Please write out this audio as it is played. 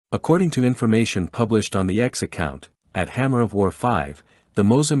According to information published on the X account, at Hammer of War 5, the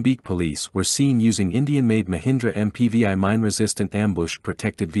Mozambique Police were seen using Indian-made Mahindra MPVI mine-resistant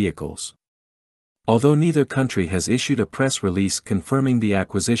ambush-protected vehicles. Although neither country has issued a press release confirming the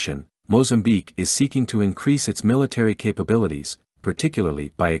acquisition, Mozambique is seeking to increase its military capabilities,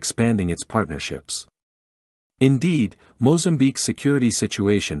 particularly by expanding its partnerships. Indeed, Mozambique's security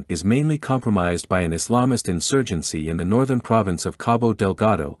situation is mainly compromised by an Islamist insurgency in the northern province of Cabo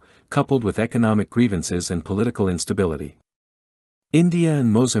Delgado, coupled with economic grievances and political instability. India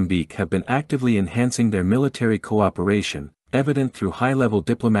and Mozambique have been actively enhancing their military cooperation, evident through high-level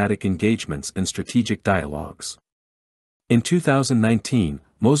diplomatic engagements and strategic dialogues. In 2019,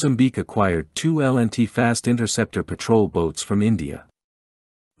 Mozambique acquired 2 LNT fast interceptor patrol boats from India.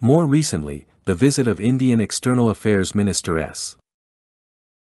 More recently, the visit of Indian External Affairs Minister S.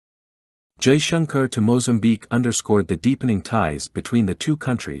 Jaishankar to Mozambique underscored the deepening ties between the two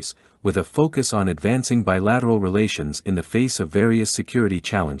countries, with a focus on advancing bilateral relations in the face of various security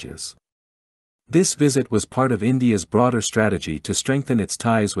challenges. This visit was part of India's broader strategy to strengthen its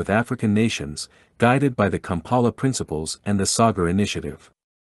ties with African nations, guided by the Kampala Principles and the Sagar Initiative.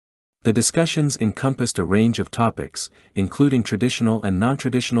 The discussions encompassed a range of topics, including traditional and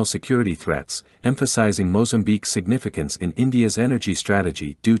non-traditional security threats, emphasizing Mozambique's significance in India's energy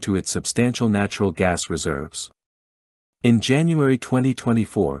strategy due to its substantial natural gas reserves. In January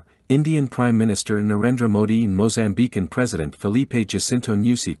 2024, Indian Prime Minister Narendra Modi and Mozambican President Felipe Jacinto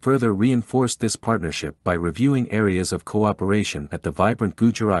Nyusi further reinforced this partnership by reviewing areas of cooperation at the vibrant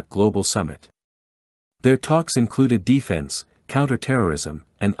Gujarat Global Summit. Their talks included defense, counter-terrorism,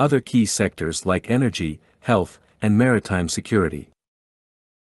 and other key sectors like energy, health, and maritime security.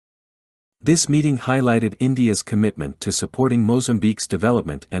 This meeting highlighted India's commitment to supporting Mozambique's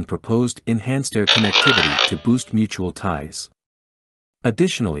development and proposed enhanced air connectivity to boost mutual ties.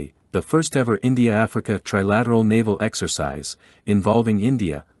 Additionally, the first-ever India-Africa trilateral naval exercise, involving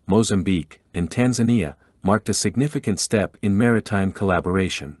India, Mozambique, and Tanzania, marked a significant step in maritime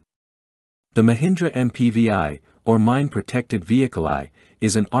collaboration. The Mahindra MPVI, or Mine Protected Vehicle I,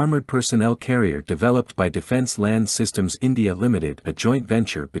 is an armored personnel carrier developed by Defence Land Systems India Limited, a joint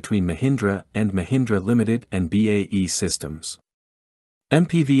venture between Mahindra and Mahindra Limited and BAE Systems.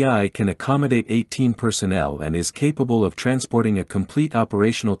 MPVI can accommodate 18 personnel and is capable of transporting a complete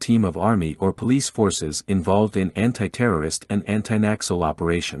operational team of army or police forces involved in anti-terrorist and anti-Naxal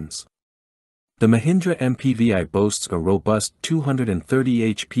operations. The Mahindra MPVI boasts a robust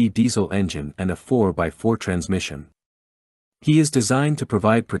 230 HP diesel engine and a 4x4 transmission. He is designed to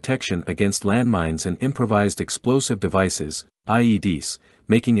provide protection against landmines and improvised explosive devices, IEDs,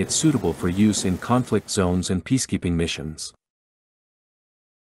 making it suitable for use in conflict zones and peacekeeping missions.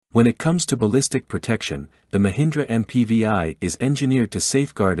 When it comes to ballistic protection, the Mahindra MPVI is engineered to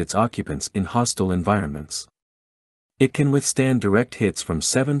safeguard its occupants in hostile environments. It can withstand direct hits from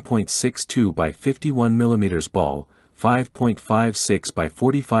 7.62 by 51 mm ball, 5.56 by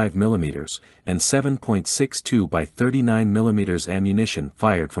 45 mm, and 7.62 by 39 mm ammunition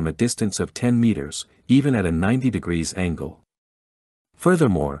fired from a distance of 10 meters, even at a 90 degrees angle.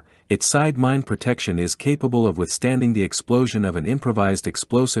 Furthermore, its side mine protection is capable of withstanding the explosion of an improvised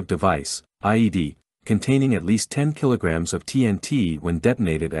explosive device, IED, containing at least 10 kilograms of TNT when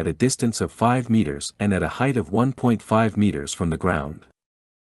detonated at a distance of 5 meters and at a height of 1.5 meters from the ground.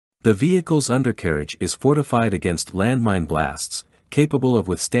 The vehicle's undercarriage is fortified against landmine blasts, capable of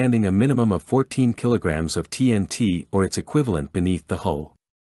withstanding a minimum of 14 kilograms of TNT or its equivalent beneath the hull.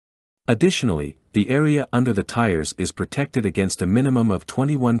 Additionally, the area under the tires is protected against a minimum of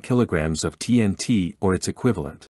 21 kilograms of TNT or its equivalent.